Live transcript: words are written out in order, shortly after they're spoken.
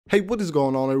Hey, what is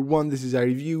going on everyone? This is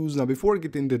iReviews. Now before I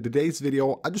get into today's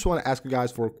video, I just want to ask you guys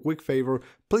for a quick favor.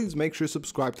 Please make sure to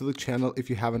subscribe to the channel if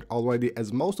you haven't already,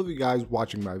 as most of you guys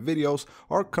watching my videos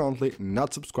are currently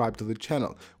not subscribed to the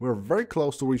channel. We're very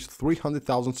close to reach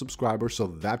 300,000 subscribers, so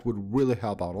that would really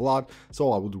help out a lot.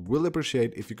 So I would really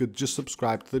appreciate if you could just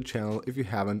subscribe to the channel if you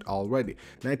haven't already.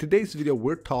 Now in today's video,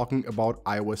 we're talking about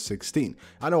iOS 16.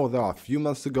 I know there are a few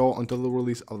months to go until the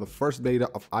release of the first beta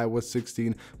of iOS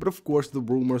 16, but of course the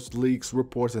rumors, leaks,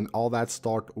 reports and all that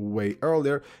start way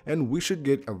earlier, and we should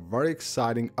get a very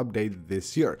exciting update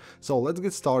this year. So let's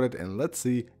get started and let's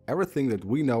see everything that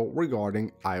we know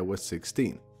regarding iOS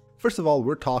 16. First of all,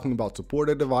 we're talking about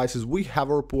supported devices. We have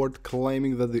a report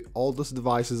claiming that the oldest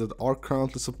devices that are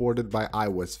currently supported by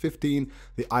iOS 15,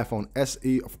 the iPhone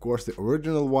SE, of course the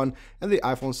original one, and the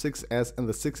iPhone 6s and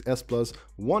the 6s Plus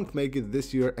won't make it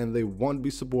this year, and they won't be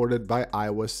supported by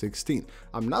iOS 16.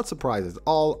 I'm not surprised at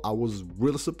all. I was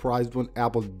really surprised when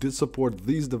Apple did support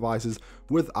these devices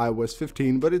with iOS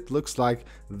 15, but it looks like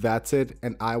that's it,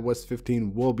 and iOS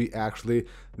 15 will be actually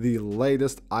the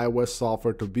latest iOS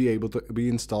software to be able to be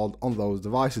installed on those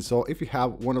devices. So if you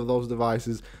have one of those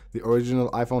devices, the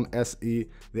original iPhone SE,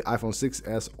 the iPhone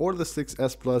 6s or the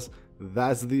 6s Plus,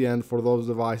 that's the end for those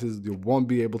devices. You won't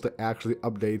be able to actually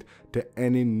update to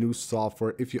any new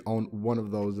software if you own one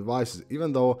of those devices,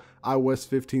 even though iOS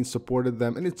 15 supported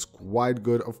them and it's quite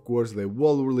good. Of course, they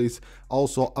will release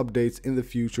also updates in the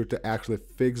future to actually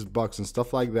fix bugs and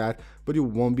stuff like that, but you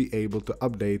won't be able to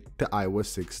update to iOS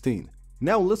 16.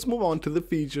 Now let's move on to the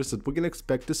features that we can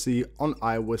expect to see on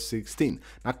iOS 16.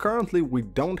 Now currently we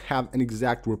don't have an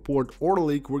exact report or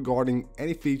leak regarding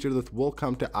any feature that will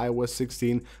come to iOS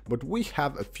 16, but we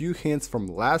have a few hints from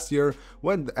last year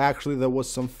when actually there was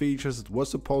some features that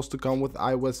was supposed to come with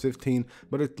iOS 15,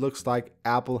 but it looks like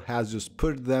Apple has just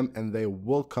put them and they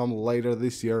will come later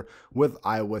this year with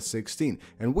iOS 16.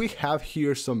 And we have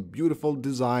here some beautiful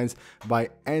designs by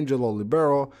Angelo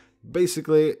Libero,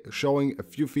 basically showing a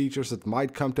few features that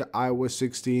might come to iOS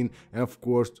 16, and of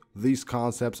course these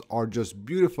concepts are just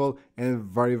beautiful and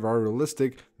very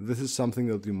realistic. This is something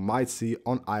that you might see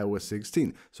on iOS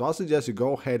 16, so I suggest you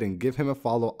go ahead and give him a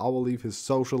follow. I will leave his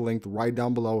social link right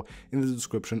down below in the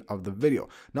description of the video.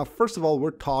 Now first of all, we're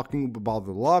talking about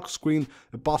the lock screen,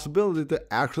 the possibility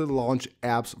to actually launch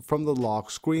apps from the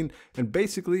lock screen and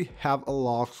basically have a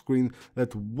lock screen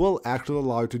that will actually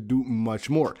allow you to do much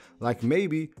more, like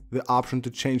maybe the option to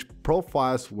change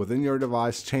profiles within your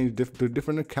device, change to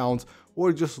different accounts,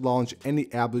 or just launch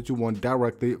any app that you want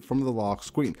directly from the lock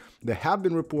screen. There have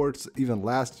been reports even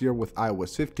last year with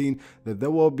iOS 15 that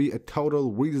there will be a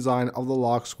total redesign of the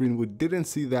lock screen. We didn't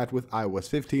see that with iOS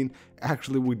 15.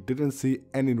 Actually, we didn't see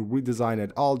any redesign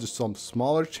at all, just some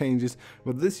smaller changes.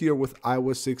 But this year with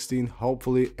iOS 16,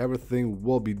 hopefully everything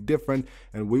will be different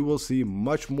and we will see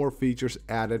much more features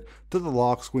added to the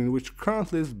lock screen, which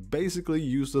currently is basically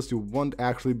useless. You won't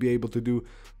actually be able to do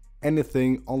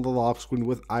anything on the lock screen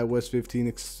with iOS 15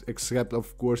 except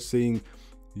of course seeing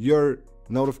your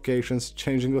notifications,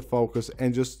 changing the focus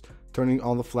and just turning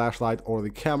on the flashlight or the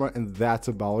camera, and that's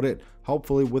about it.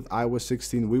 Hopefully with iOS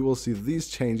 16 we will see these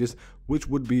changes, which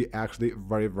would be actually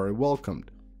very welcomed.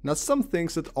 Now some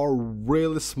things that are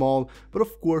really small but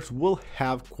of course will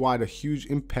have quite a huge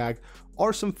impact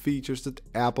are some features that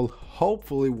Apple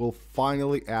hopefully will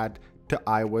finally add to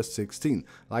iOS 16,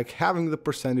 like having the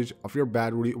percentage of your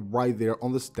battery right there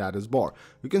on the status bar.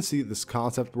 You can see this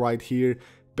concept right here.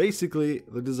 Basically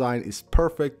the design is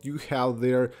perfect. You have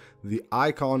there the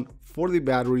icon for the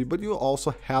battery, but you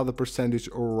also have the percentage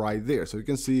right there, so you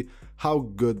can see how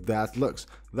good that looks.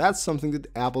 That's something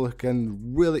that Apple can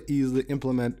really easily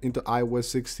implement into iOS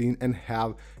 16 and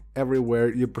have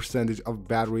everywhere your percentage of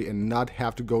battery and not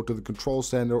have to go to the control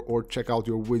center or check out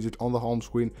your widget on the home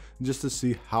screen just to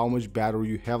see how much battery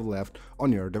you have left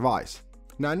on your device.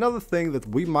 Now another thing that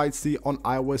we might see on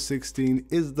iOS 16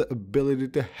 is the ability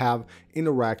to have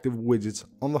interactive widgets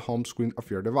on the home screen of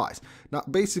your device. Now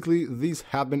basically these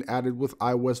have been added with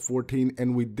iOS 14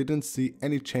 and we didn't see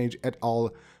any change at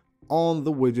all on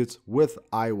the widgets with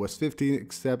iOS 15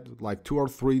 except like 2 or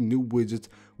 3 new widgets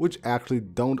which actually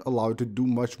don't allow you to do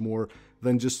much more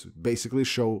than just basically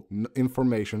show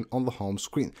information on the home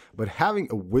screen. But having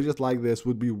a widget like this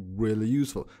would be really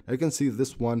useful. Now you can see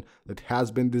this one that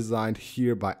has been designed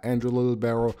here by Angelo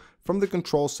Libero. From the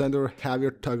control center, have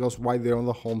your toggles right there on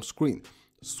the home screen.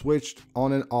 Switched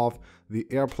on and off the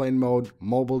airplane mode,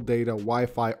 mobile data,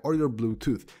 Wi-Fi, or your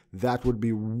Bluetooth. That would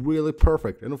be really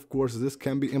perfect. And of course, this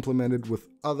can be implemented with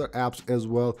other apps as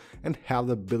well and have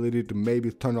the ability to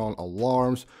maybe turn on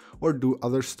alarms or do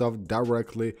other stuff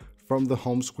directly from the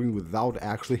home screen without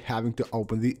actually having to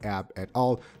open the app at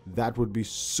all. That would be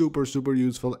super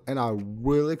useful, and I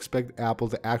really expect Apple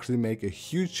to actually make a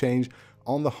huge change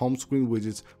on the home screen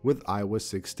widgets with iOS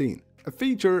 16. A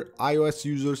feature iOS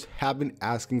users have been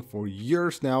asking for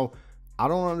years now. I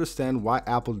don't understand why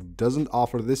Apple doesn't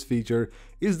offer this feature,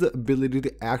 is the ability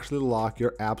to actually lock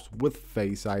your apps with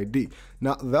Face ID.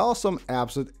 Now, there are some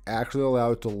apps that actually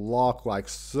allow you to lock like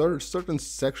certain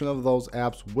section of those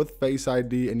apps with Face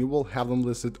ID, and you will have them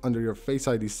listed under your Face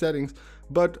ID settings,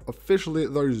 but officially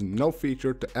there is no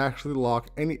feature to actually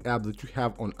lock any app that you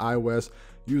have on iOS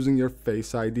using your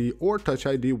Face ID or Touch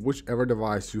ID, whichever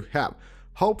device you have.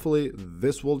 Hopefully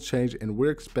this will change, and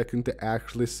we're expecting to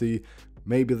actually see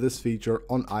maybe this feature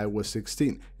on iOS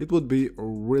 16. It would be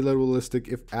really realistic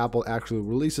if Apple actually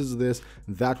releases this.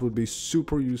 That would be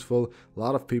super useful. A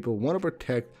lot of people want to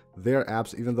protect their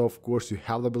apps, even though of course you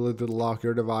have the ability to lock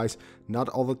your device. Not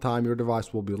all the time your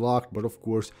device will be locked, but of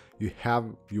course you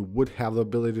would have the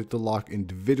ability to lock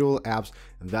individual apps,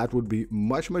 and that would be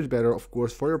much better, of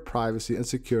course, for your privacy and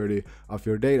security of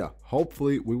your data.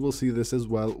 Hopefully we will see this as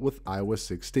well with iOS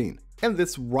 16. And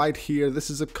this right here, this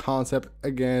is a concept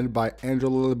again by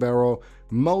Angelo Libero,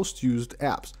 most used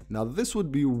apps. Now this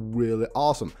would be really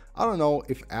awesome. I don't know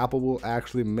if Apple will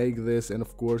actually make this and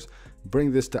of course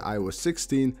bring this to iOS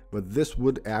 16, but this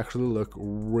would actually look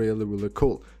really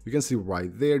cool. You can see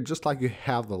right there, just like you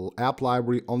have the app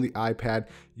library on the iPad,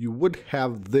 you would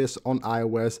have this on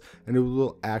iOS, and it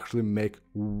will actually make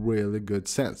really good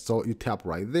sense. So you tap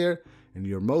right there and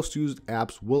your most used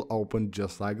apps will open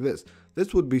just like this.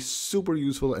 This would be super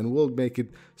useful and will make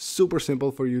it super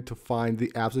simple for you to find the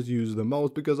apps that you use the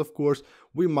most, because of course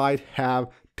we might have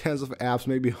tens of apps,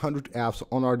 maybe 100 apps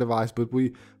on our device, but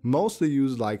we mostly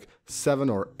use like 7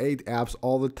 or 8 apps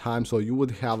all the time, so you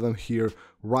would have them here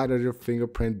right at your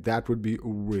fingerprint. That would be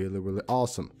really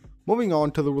awesome. Moving on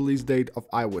to the release date of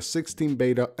iOS 16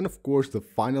 beta and of course the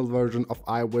final version of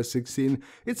iOS 16,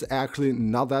 it's actually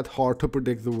not that hard to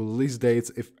predict the release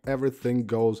dates. If everything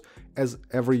goes as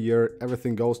every year,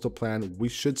 everything goes to plan, we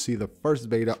should see the first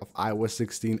beta of iOS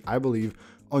 16, I believe,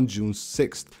 on June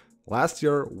 6th. Last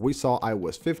year we saw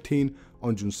iOS 15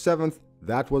 on June 7th,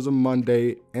 that was a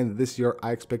Monday, and this year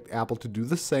I expect Apple to do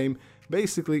the same.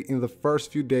 Basically in the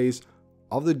first few days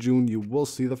of the June, you will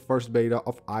see the first beta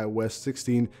of iOS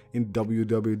 16 in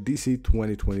WWDC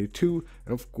 2022,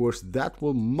 and of course that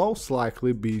will most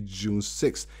likely be June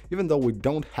 6th. Even though we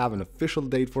don't have an official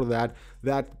date for that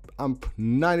I'm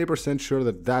 90% sure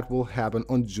that will happen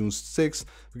on June 6th,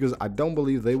 because I don't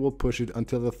believe they will push it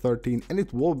until the 13th, and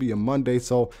it will be a Monday,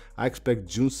 so I expect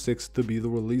June 6th to be the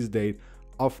release date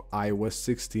of iOS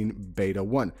 16 beta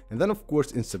 1. And then of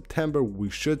course in September we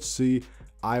should see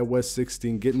iOS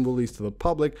 16 getting released to the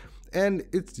public, and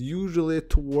it's usually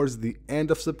towards the end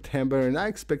of September, and I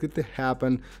expect it to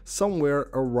happen somewhere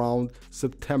around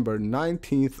September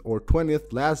 19th or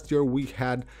 20th. Last year we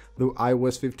had the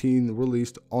iOS 15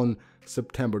 released on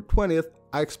September 20th.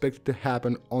 I expect it to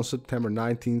happen on September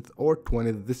 19th or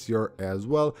 20th this year as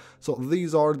well. So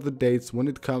these are the dates when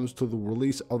it comes to the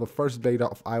release of the first beta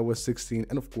of iOS 16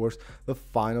 and of course the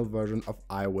final version of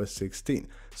iOS 16.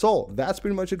 So that's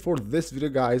pretty much it for this video,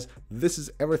 guys. This is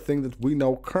everything that we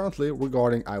know currently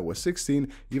regarding iOS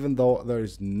 16. Even though there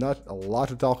is not a lot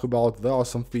to talk about, there are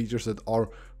some features that are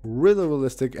really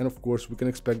realistic, and of course we can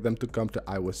expect them to come to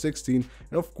iOS 16.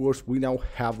 And of course we now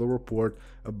have the report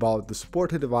about the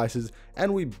supported devices,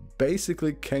 and we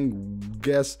basically can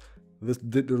guess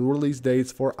the release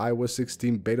dates for iOS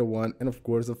 16 beta 1 and of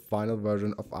course the final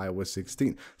version of iOS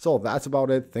 16. So that's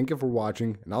about it. Thank you for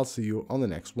watching, and I'll see you on the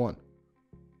next one.